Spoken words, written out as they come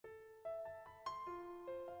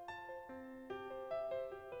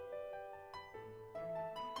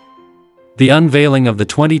The unveiling of the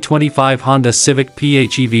 2025 Honda Civic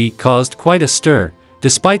PHEV caused quite a stir,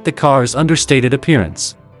 despite the car's understated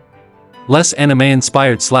appearance. Less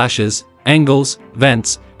anime-inspired slashes, angles,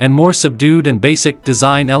 vents, and more subdued and basic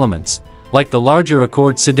design elements, like the larger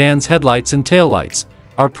Accord sedan's headlights and taillights,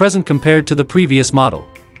 are present compared to the previous model.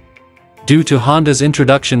 Due to Honda's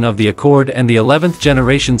introduction of the Accord and the 11th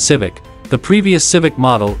generation Civic, the previous Civic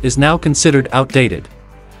model is now considered outdated.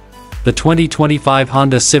 The 2025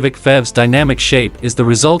 Honda Civic PHEV's dynamic shape is the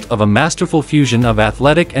result of a masterful fusion of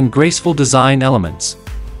athletic and graceful design elements.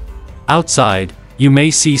 Outside, you may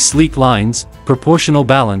see sleek lines, proportional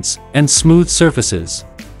balance, and smooth surfaces.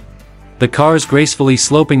 The car's gracefully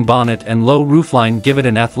sloping bonnet and low roofline give it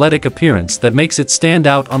an athletic appearance that makes it stand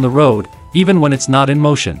out on the road, even when it's not in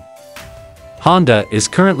motion. Honda is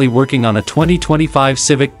currently working on a 2025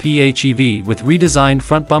 Civic PHEV with redesigned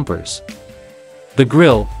front bumpers. The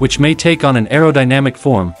grille, which may take on an aerodynamic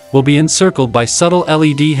form, will be encircled by subtle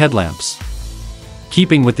LED headlamps.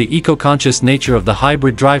 Keeping with the eco-conscious nature of the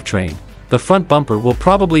hybrid drivetrain, the front bumper will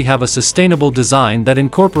probably have a sustainable design that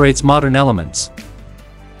incorporates modern elements.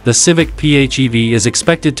 The Civic PHEV is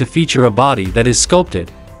expected to feature a body that is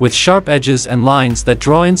sculpted, with sharp edges and lines that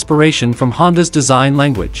draw inspiration from Honda's design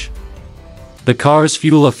language. The car's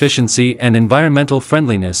fuel efficiency and environmental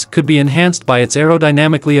friendliness could be enhanced by its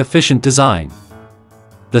aerodynamically efficient design.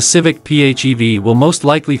 The Civic PHEV will most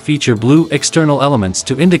likely feature blue external elements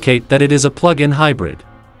to indicate that it is a plug-in hybrid.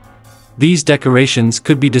 These decorations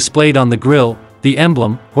could be displayed on the grille, the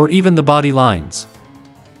emblem, or even the body lines.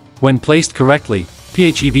 When placed correctly,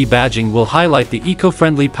 PHEV badging will highlight the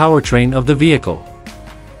eco-friendly powertrain of the vehicle.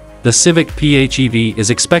 The Civic PHEV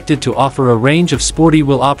is expected to offer a range of sporty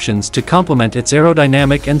wheel options to complement its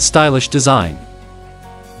aerodynamic and stylish design.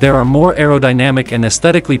 There are more aerodynamic and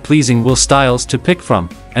aesthetically pleasing wheel styles to pick from,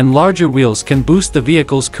 and larger wheels can boost the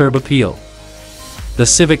vehicle's curb appeal. The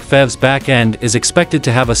Civic PHEV's back end is expected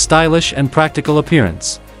to have a stylish and practical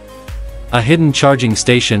appearance. A hidden charging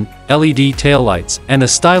station, LED taillights, and a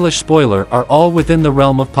stylish spoiler are all within the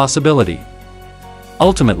realm of possibility.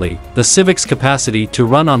 Ultimately, the Civic's capacity to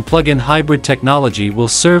run on plug-in hybrid technology will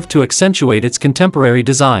serve to accentuate its contemporary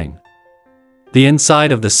design. The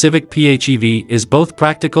inside of the Civic PHEV is both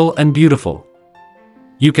practical and beautiful.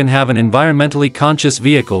 You can have an environmentally conscious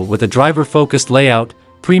vehicle with a driver-focused layout,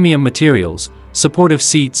 premium materials, supportive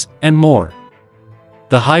seats, and more.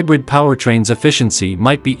 The hybrid powertrain's efficiency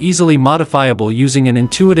might be easily modifiable using an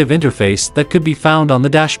intuitive interface that could be found on the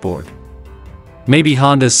dashboard. Maybe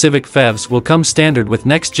Honda's Civic PHEVs will come standard with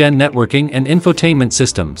next-gen networking and infotainment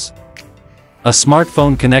systems. A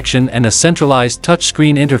smartphone connection and a centralized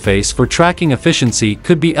touchscreen interface for tracking efficiency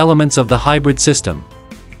could be elements of the hybrid system.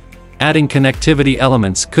 Adding connectivity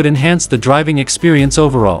elements could enhance the driving experience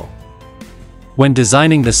overall. When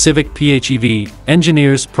designing the Civic PHEV,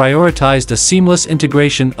 engineers prioritized a seamless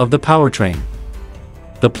integration of the powertrain.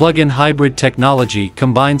 The plug-in hybrid technology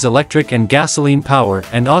combines electric and gasoline power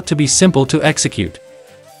and ought to be simple to execute.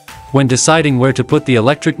 When deciding where to put the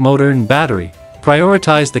electric motor and battery,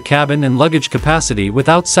 prioritize the cabin and luggage capacity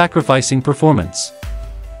without sacrificing performance.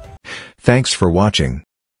 Thanks for watching.